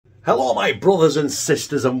Hello my brothers and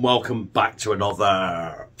sisters and welcome back to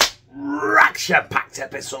another rapture-packed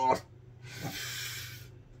episode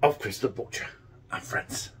of Chris the Butcher and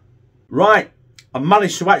Friends. Right, I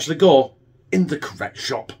managed to actually go in the correct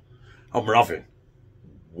shop and we're having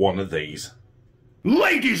one of these.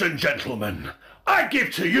 Ladies and gentlemen, I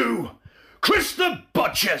give to you Chris the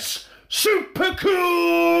Butcher's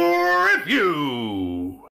Supercool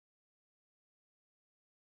Review.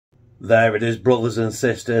 There it is, brothers and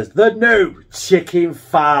sisters, the new Chicken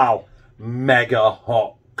Phall mega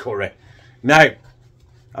hot curry. Now,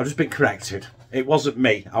 I've just been corrected. It wasn't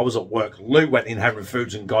me. I was at work. Lou went in Heron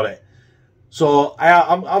Foods and got it. So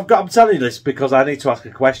I'm telling you this because I need to ask a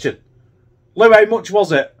question. Lou, how much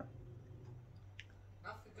was it? I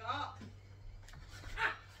forgot.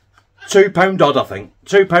 £2 odd, I think.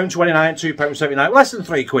 £2.29, £2.79, less than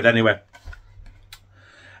 £3 anyway.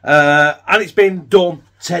 And it's been done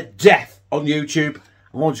to death on YouTube.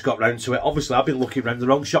 I've only just got round to it. Obviously, I've been looking around the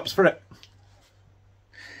wrong shops for it.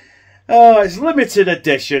 Oh, it's limited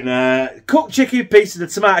edition. Cooked chicken piece of the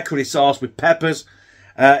tomato curry sauce with peppers.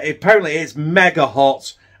 Apparently, it's mega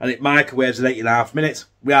hot and it microwaves in 8.5 minutes.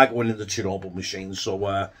 We are going in the Chernobyl machine, so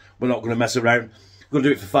we're not going to mess around. We're going to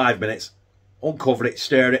do it for 5 minutes. Uncover it,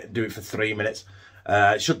 stir it, and do it for 3 minutes.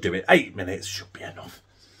 Should do it. 8 minutes should be enough.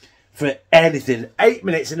 For anything, 8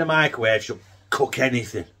 minutes in the microwave should cook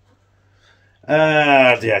anything.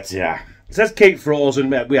 Yeah. It says keep frozen.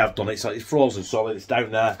 We have done it, so it's frozen solid. It's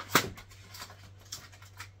down there.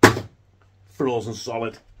 Frozen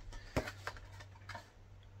solid.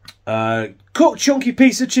 Cooked chunky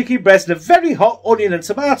piece of chicken breast and a very hot onion and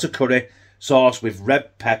tomato curry sauce with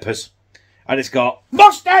red peppers. And it's got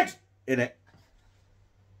mustard in it.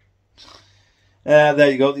 There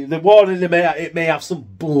you go. The warning, it may have some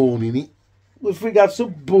bone in it. If we have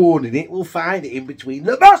some bone in it, we'll find it in between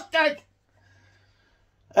the mustard.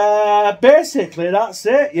 Basically, that's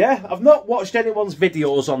it. Yeah, I've not watched anyone's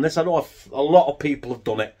videos on this. I know a lot of people have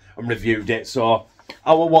done it and reviewed it, so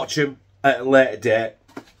I will watch them at a later date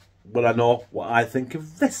when I know what I think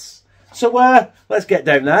of this. So let's get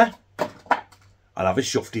down there and have a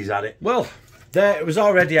shufties at it. Well, there, it was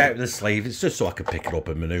already out of the sleeve. It's just so I could pick it up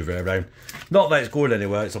and manoeuvre it around. Not that it's going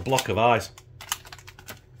anywhere. It's a block of ice.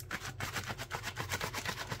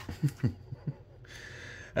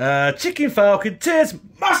 Chicken Phall contains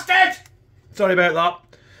mustard. Sorry about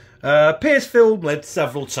that. Paste filled lid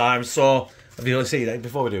several times. So, have you seen it?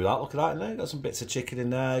 Before we do that, look at that in there. Got some bits of chicken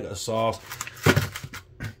in there. Got a sauce.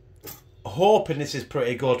 Hoping this is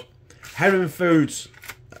pretty good. Heron Foods.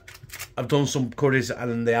 I've done some curries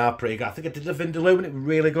and they are pretty good. I think I did the vindaloo and it was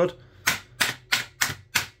really good.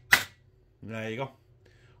 There you go.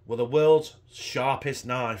 With the world's sharpest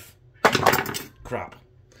knife. Crap.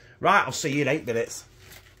 Right, I'll see you in 8 minutes.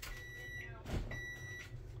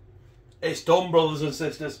 It's done, brothers and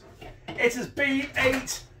sisters. It has been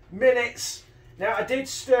 8 minutes. Now, I did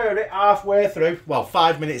stir it halfway through. Well,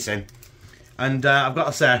 5 minutes in. And I've got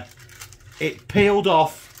to say, it peeled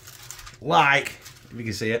off like, if you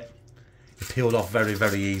can see it. It peeled off very,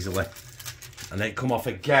 very easily. And then it come off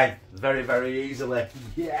again very, very easily.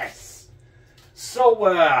 Yes! So,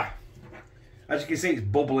 as you can see, it's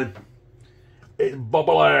bubbling. It's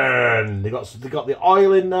bubbling! They got the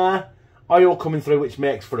oil in there. Oil coming through, which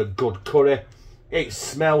makes for a good curry. It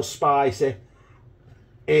smells spicy.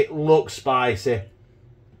 It looks spicy.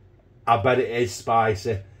 I bet it is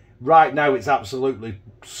spicy. Right now, it's absolutely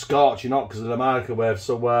scorching hot because of the microwave.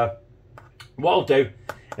 So, what I'll do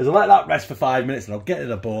is I'll let that rest for 5 minutes and I'll get it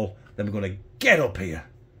in a bowl. Then we're going to get up here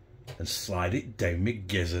and slide it down my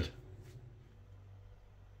gizzard.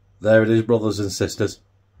 There it is, brothers and sisters.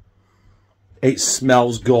 It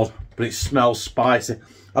smells good, but it smells spicy.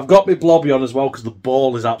 I've got my blobby on as well because the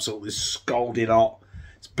bowl is absolutely scalding hot.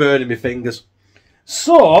 It's burning my fingers.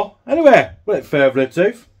 So, anyway, without further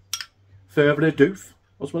ado,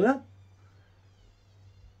 what's my name?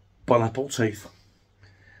 Pineapple teeth.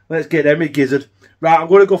 Let's get down my gizzard. Right, I'm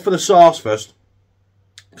going to go for the sauce first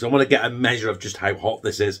because I want to get a measure of just how hot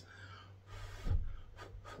this is.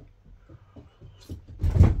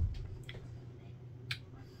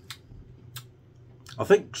 I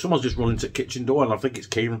think someone's just run into the kitchen door and I think it's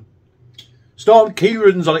Kieran. Storm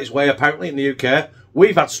Kieran's on its way apparently in the UK.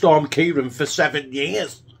 We've had Storm Kieran for 7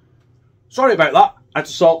 years. Sorry about that. I had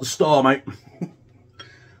to sort the storm out.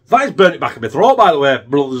 That has burnt it back in my throat, by the way,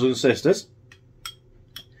 brothers and sisters.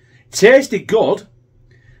 Tasted good.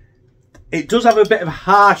 It does have a bit of a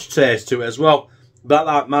harsh taste to it as well. But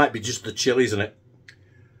that might be just the chilies in it.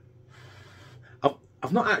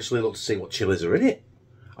 I've not actually looked to see what chilies are in it.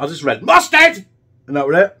 I just read mustard! And that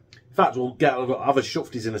was it. In fact, we'll have a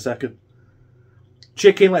shufties in a second.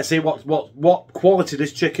 Chicken, let's see what quality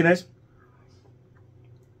this chicken is.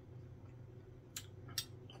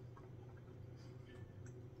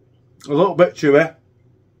 A little bit chewy.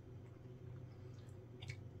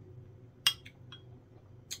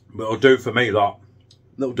 But it'll do for me, that.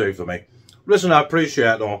 It'll do for me. Listen, I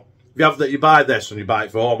appreciate though. If you have that, you buy this and you buy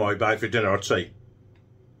it for home or you buy it for dinner or tea.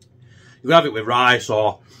 You can have it with rice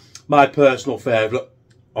or my personal favourite,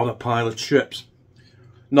 on a pile of chips.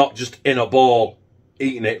 Not just in a bowl,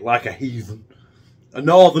 eating it like a heathen. A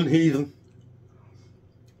northern heathen.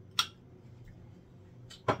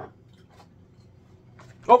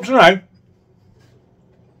 Up to now.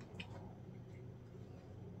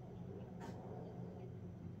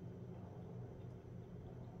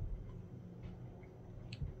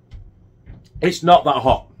 It's not that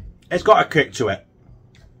hot. It's got a kick to it.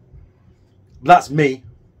 That's me.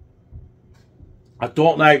 I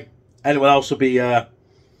don't know anyone else will be it'd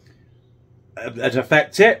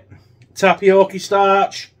affect it. Tapioca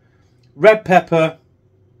starch, red pepper,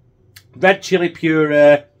 red chili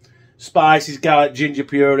puree, spices, garlic, ginger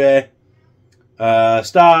puree,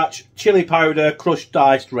 starch, chili powder, crushed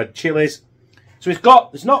diced red chilies. So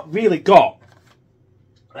it's not really got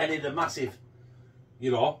any of the massive,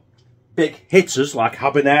 you know, big hitters like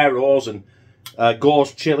habaneros and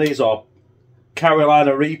ghost chilies or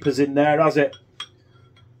Carolina Reapers in there, has it?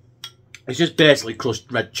 It's just basically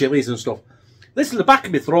crushed red chilies and stuff. Listen, the back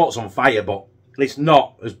of my throat's on fire, but it's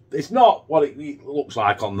not what it looks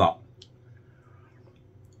like on that.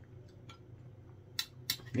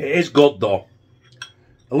 It is good though.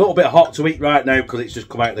 A little bit hot to eat right now because it's just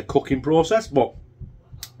come out of the cooking process, but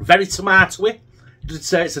very tomatoey. Did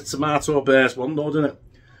say it's a tomato-based one though, didn't it?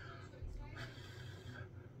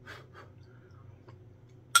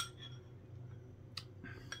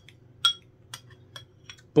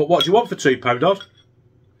 But what do you want for £2 odd?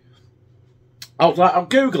 I'll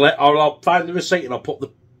Google it, or I'll find the receipt and I'll put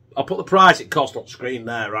the price it cost on screen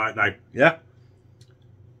there right now. Yeah.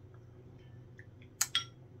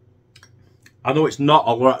 I know it's not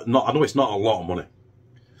a lot. I know it's not a lot of money.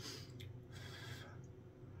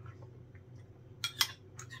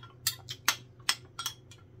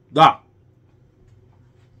 That.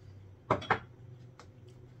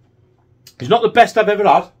 It's not the best I've ever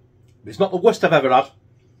had. It's not the worst I've ever had.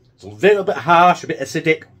 It's a little bit harsh, a bit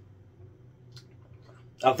acidic.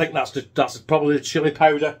 I think that's probably the chili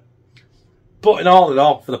powder. But in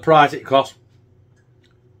all, for the price it costs,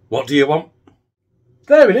 what do you want?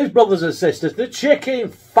 There it is, brothers and sisters. The Chicken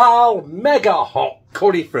Phall Mega Hot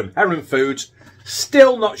Curry from Heron Foods.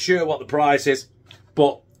 Still not sure what the price is,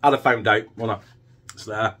 but I'd have found out, wouldn't I? It's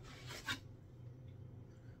there.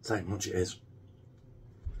 That's how much it is.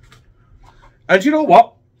 And you know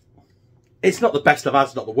what? It's not the best I've had,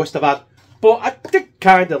 it's not the worst I've had, but I did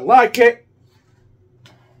kind of like it.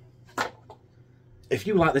 If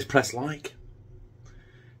you like this, press like.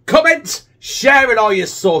 Comment, share it on your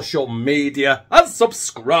social media, and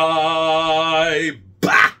subscribe.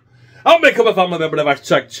 Bah! And become a family member of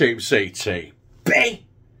 #TeamCTB,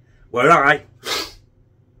 where I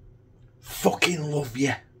fucking love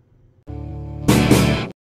you.